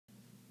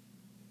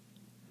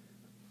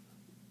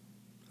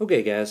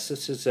Okay, guys,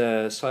 this is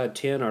slide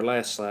 10, our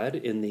last slide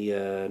in the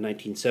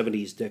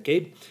 1970s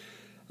decade.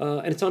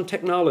 And it's on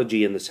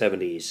technology in the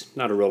 70s.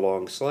 Not a real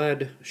long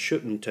slide.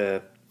 Shouldn't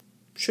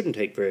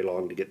take very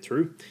long to get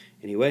through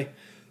anyway.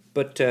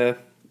 But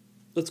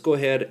let's go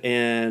ahead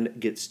and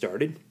get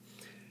started.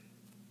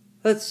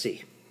 Let's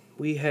see.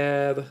 We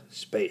have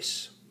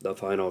space, the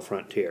final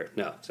frontier.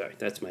 No, sorry,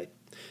 that's my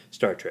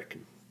Star Trek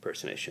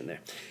impersonation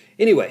there.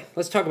 Anyway,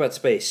 let's talk about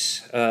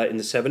space in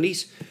the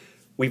 70s.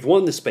 We've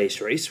won the space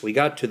race. We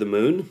got to the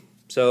moon.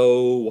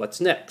 So what's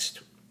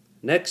next?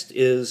 Next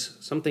is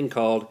something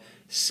called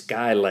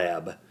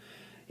Skylab.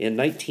 In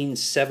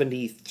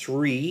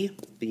 1973,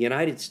 the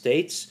United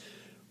States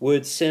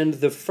would send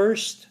the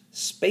first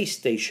space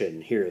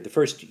station here, the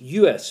first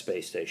U.S.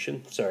 space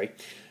station,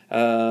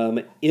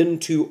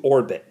 into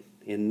orbit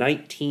in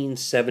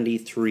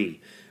 1973. It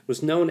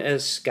was known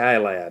as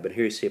Skylab, and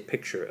here you see a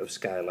picture of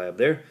Skylab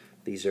there.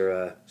 These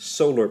are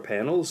solar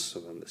panels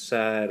on the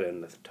side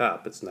and the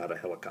top. It's not a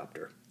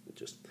helicopter.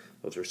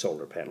 Those are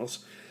solar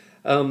panels.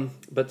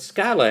 But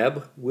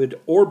Skylab would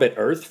orbit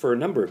Earth for a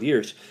number of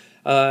years.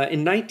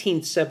 In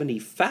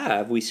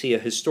 1975, we see a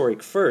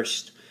historic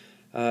first.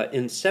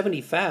 In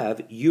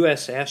 75,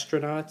 U.S.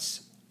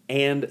 astronauts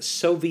and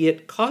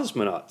Soviet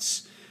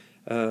cosmonauts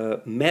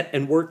met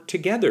and worked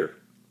together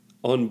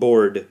on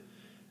board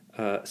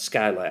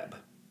Skylab.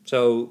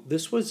 So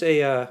this was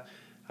a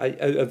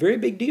very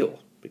big deal.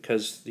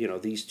 Because, you know,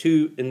 these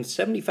two, in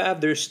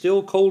 75, they're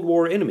still Cold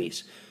War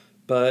enemies,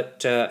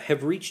 but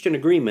have reached an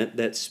agreement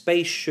that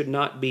space should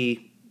not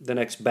be the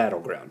next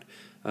battleground.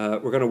 We're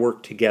going to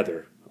work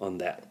together on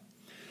that.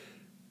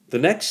 The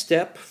next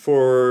step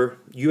for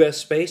U.S.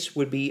 space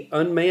would be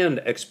unmanned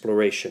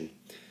exploration.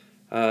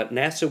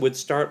 NASA would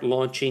start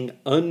launching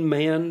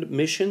unmanned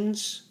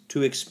missions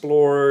to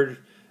explore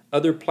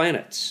other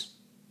planets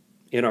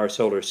in our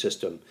solar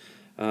system.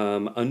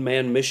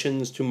 Unmanned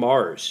missions to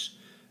Mars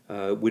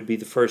would be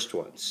the first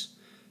ones,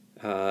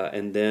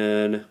 and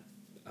then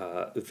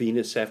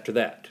Venus after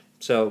that.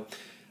 So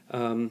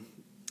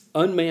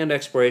unmanned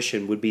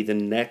exploration would be the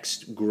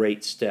next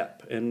great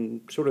step,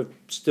 and sort of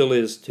still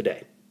is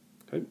today.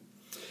 Okay.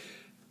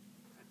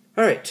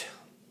 All right,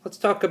 let's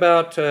talk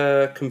about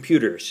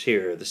computers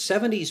here. The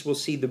 70s will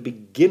see the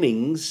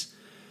beginnings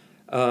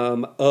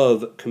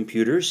of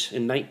computers.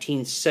 In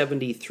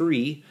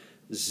 1973,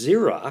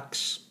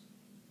 Xerox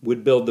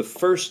would build the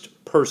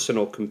first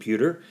personal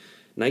computer.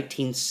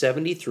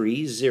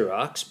 1973,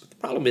 Xerox, but the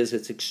problem is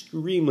it's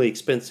extremely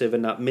expensive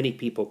and not many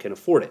people can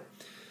afford it.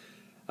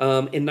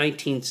 In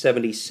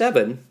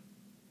 1977,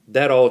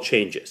 that all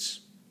changes.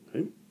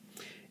 In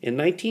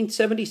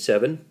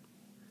 1977,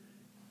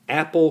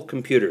 Apple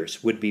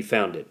Computers would be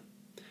founded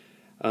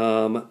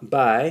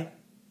by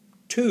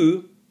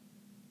two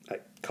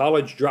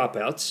college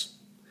dropouts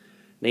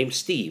named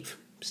Steve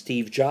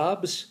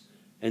Jobs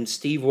and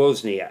Steve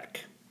Wozniak.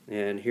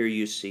 And here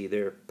you see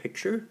their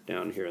picture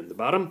down here in the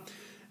bottom.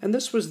 And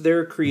this was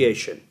their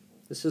creation.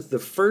 This is the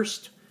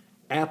first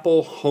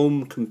Apple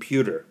home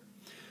computer.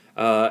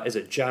 As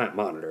a giant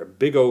monitor, a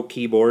big old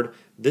keyboard.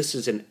 This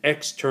is an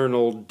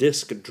external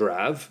disk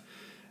drive,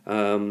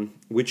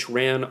 which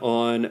ran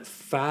on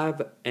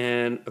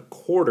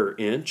 5¼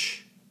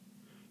 inch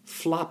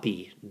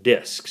floppy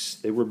disks.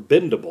 They were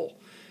bendable.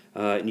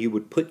 And you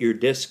would put your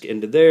disk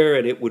into there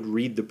and it would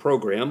read the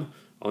program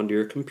onto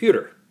your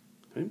computer.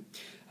 Okay?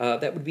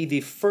 That would be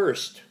the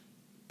first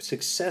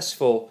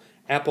successful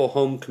Apple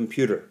home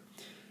computer.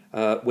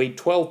 Weighed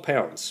 12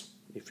 pounds,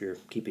 if you're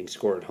keeping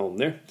score at home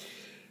there.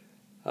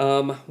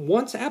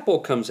 Once Apple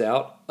comes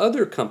out,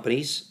 other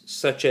companies,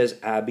 such as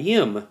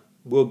IBM,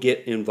 will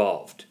get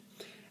involved.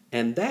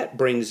 And that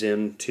brings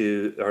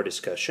into our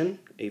discussion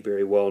a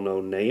very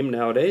well-known name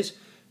nowadays,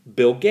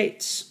 Bill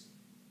Gates.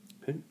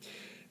 Okay?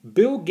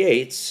 Bill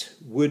Gates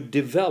would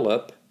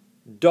develop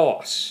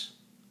DOS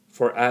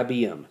for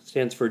IBM. It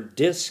stands for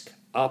Disk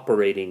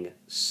Operating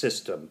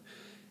System.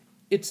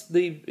 It's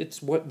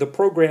the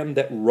program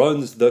that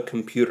runs the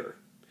computer.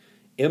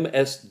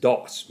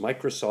 MS-DOS,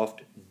 Microsoft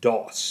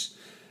DOS.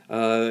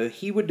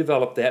 He would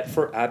develop that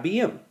for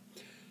IBM.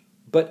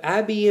 But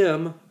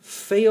IBM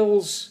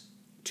fails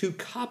to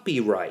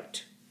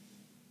copyright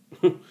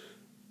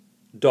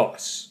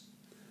DOS.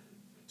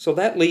 So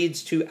that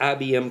leads to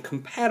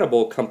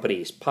IBM-compatible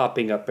companies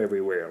popping up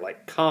everywhere,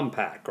 like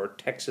Compaq or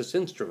Texas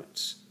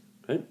Instruments,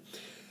 right?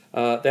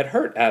 That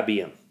hurt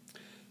IBM.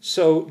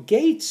 So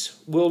Gates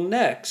will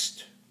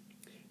next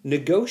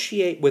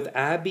negotiate with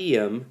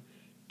IBM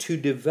to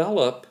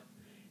develop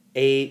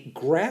a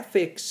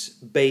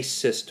graphics-based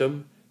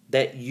system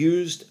that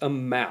used a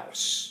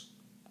mouse.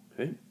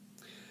 Okay?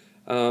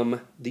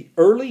 The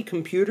early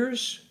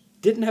computers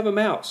didn't have a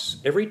mouse.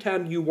 Every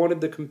time you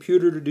wanted the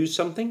computer to do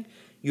something,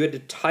 you had to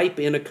type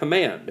in a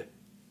command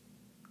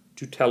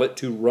to tell it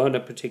to run a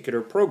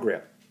particular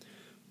program.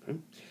 Okay?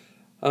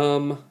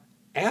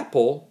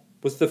 Apple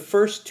was the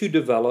first to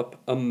develop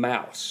a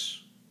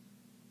mouse.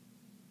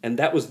 And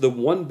that was the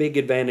one big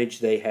advantage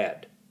they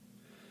had.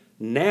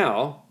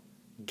 Now,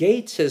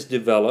 Gates has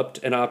developed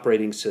an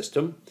operating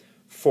system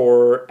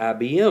for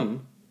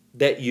IBM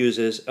that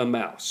uses a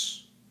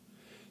mouse.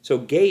 So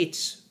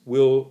Gates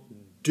will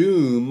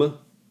doom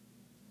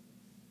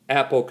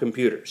Apple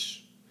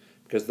computers,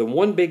 because the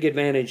one big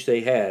advantage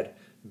they had,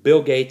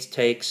 Bill Gates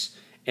takes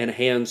and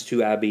hands to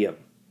IBM.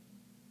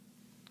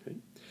 Okay?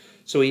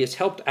 So he has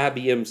helped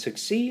IBM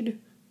succeed,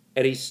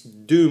 and he's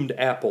doomed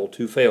Apple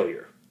to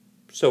failure,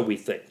 so we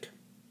think.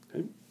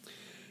 Okay?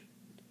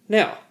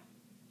 Now,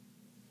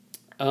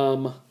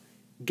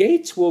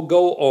 Gates will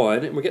go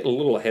on, and we're getting a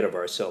little ahead of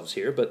ourselves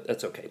here, but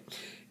that's okay.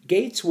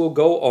 Gates will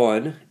go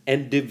on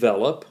and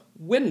develop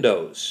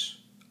Windows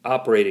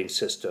operating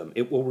system.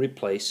 It will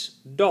replace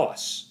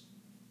DOS.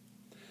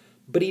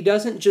 But he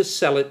doesn't just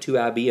sell it to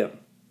IBM.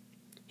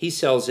 He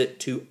sells it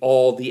to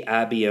all the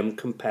IBM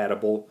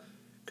compatible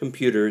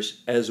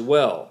computers as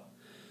well.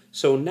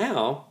 So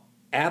now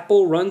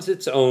Apple runs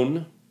its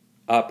own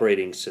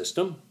operating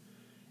system,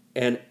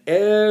 and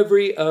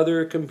every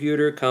other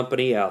computer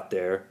company out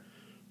there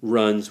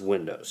runs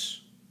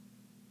Windows.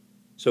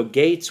 So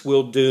Gates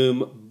will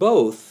doom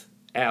both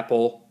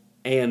Apple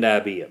and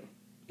IBM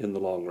in the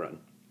long run.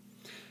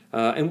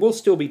 And we'll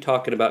still be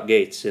talking about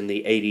Gates in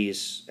the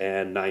 80s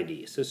and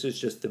 90s. This is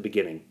just the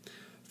beginning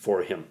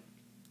for him.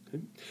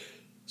 Okay.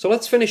 So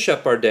let's finish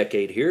up our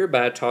decade here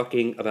by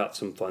talking about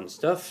some fun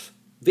stuff.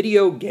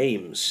 Video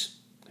games.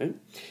 Okay.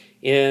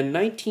 In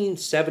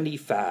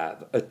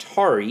 1975,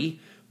 Atari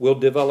will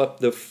develop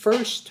the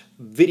first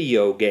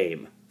video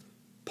game,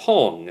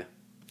 Pong.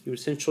 You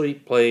essentially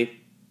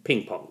play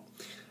ping pong.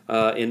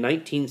 In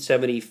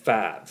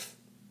 1975.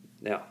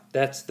 Now,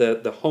 that's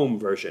the home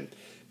version.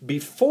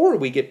 Before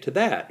we get to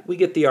that, we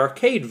get the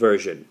arcade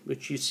version,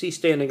 which you see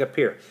standing up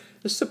here.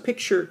 This is a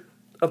picture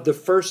of the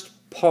first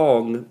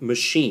Pong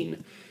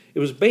machine. It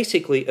was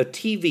basically a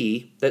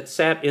TV that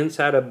sat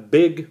inside a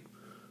big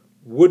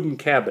wooden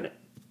cabinet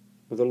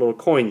with a little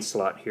coin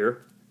slot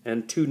here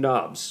and two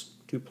knobs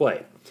to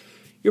play.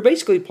 You're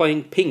basically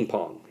playing ping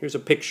pong. Here's a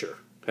picture.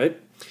 Okay,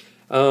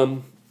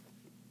 the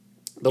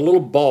little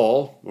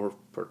ball, or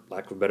for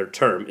lack of a better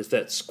term, is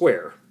that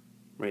square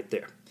right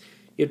there.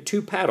 You had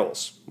two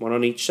paddles, one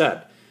on each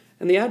side.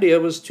 And the idea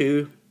was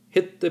to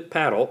hit the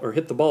paddle, or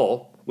hit the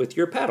ball with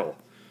your paddle.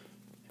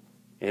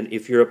 And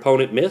if your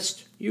opponent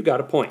missed, you got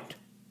a point.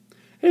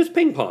 And it was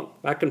ping pong,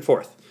 back and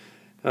forth.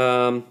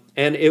 And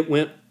it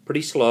went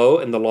pretty slow,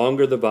 and the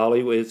longer the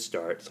volley would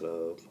start,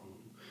 slow.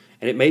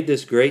 And it made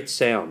this great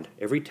sound.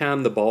 Every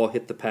time the ball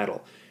hit the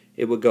paddle,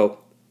 it would go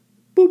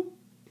boop,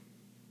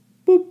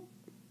 boop,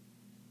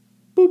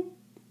 boop,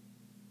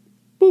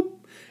 boop.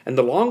 And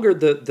the longer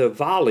the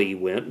volley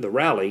went, the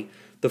rally,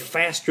 the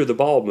faster the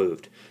ball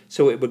moved.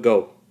 So it would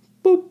go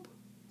boop,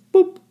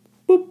 boop,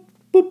 boop, boop,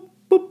 boop,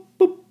 boop,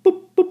 boop,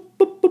 boop,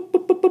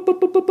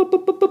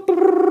 boop,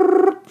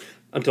 boop,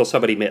 until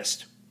somebody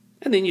missed.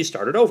 And then you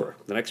started over,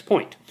 the next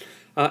point.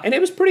 And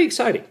it was pretty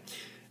exciting.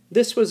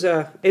 This was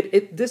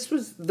this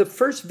was the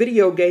first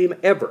video game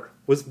ever,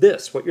 was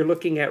this, what you're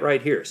looking at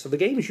right here. So the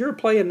games you're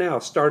playing now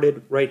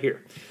started right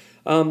here.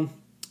 A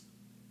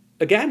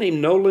guy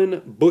named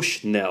Nolan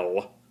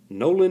Bushnell,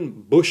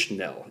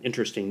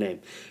 interesting name,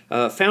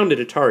 founded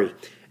Atari.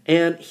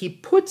 And he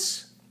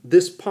puts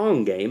this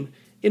Pong game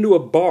into a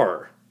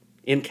bar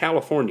in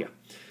California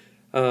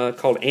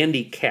called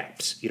Andy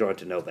Capp's. You don't have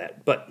to know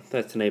that, but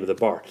that's the name of the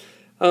bar.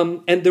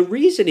 And the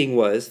reasoning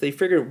was, they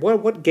figured,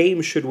 what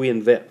game should we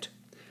invent?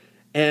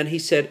 And he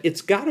said,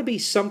 it's got to be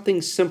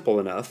something simple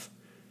enough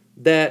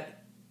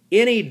that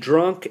any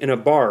drunk in a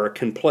bar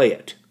can play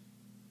it.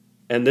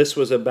 And this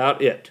was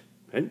about it.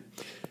 Right?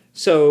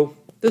 So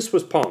this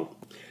was Pong.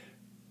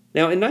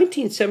 Now in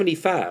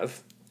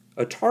 1975,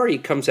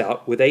 Atari comes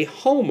out with a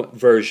home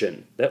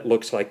version that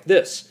looks like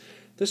this.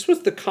 This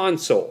was the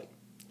console.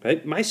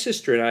 Right? My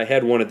sister and I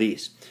had one of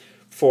these.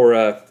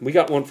 We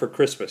got one for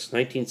Christmas,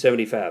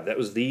 1975. That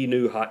was the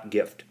new hot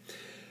gift.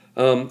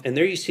 And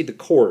there you see the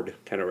cord,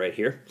 kind of right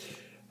here.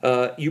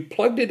 You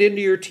plugged it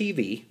into your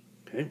TV,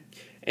 okay?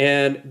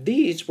 And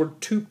these were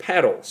two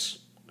paddles.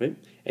 Okay?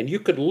 And you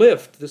could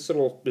lift this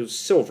little, it was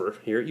silver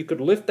here, you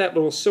could lift that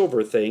little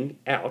silver thing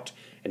out,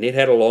 and it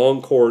had a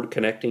long cord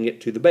connecting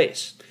it to the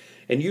base.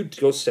 And you'd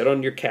go sit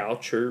on your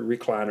couch or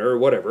recliner or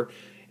whatever,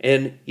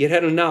 and it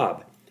had a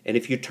knob. And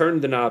if you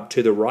turned the knob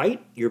to the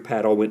right, your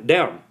paddle went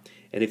down.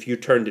 And if you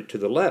turned it to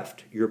the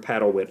left, your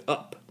paddle went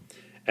up.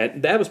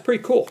 And that was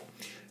pretty cool.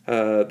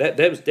 That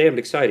was damn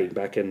exciting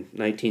back in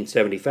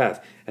 1975.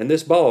 And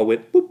this ball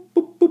went boop,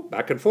 boop, boop,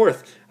 back and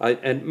forth.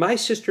 And my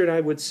sister and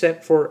I would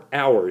sit for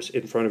hours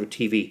in front of a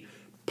TV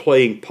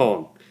playing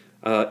Pong.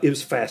 It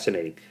was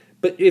fascinating.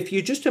 But if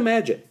you just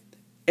imagine,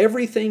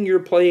 everything you're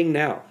playing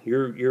now,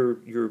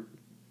 your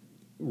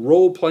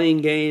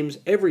role-playing games,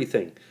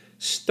 everything,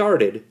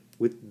 started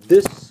with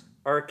this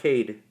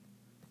arcade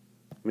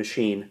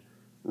machine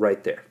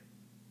right there.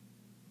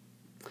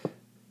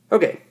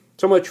 Okay.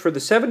 So much for the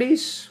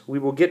 70s. We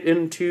will get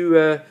into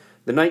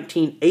the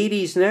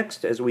 1980s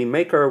next as we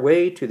make our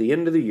way to the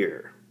end of the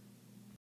year.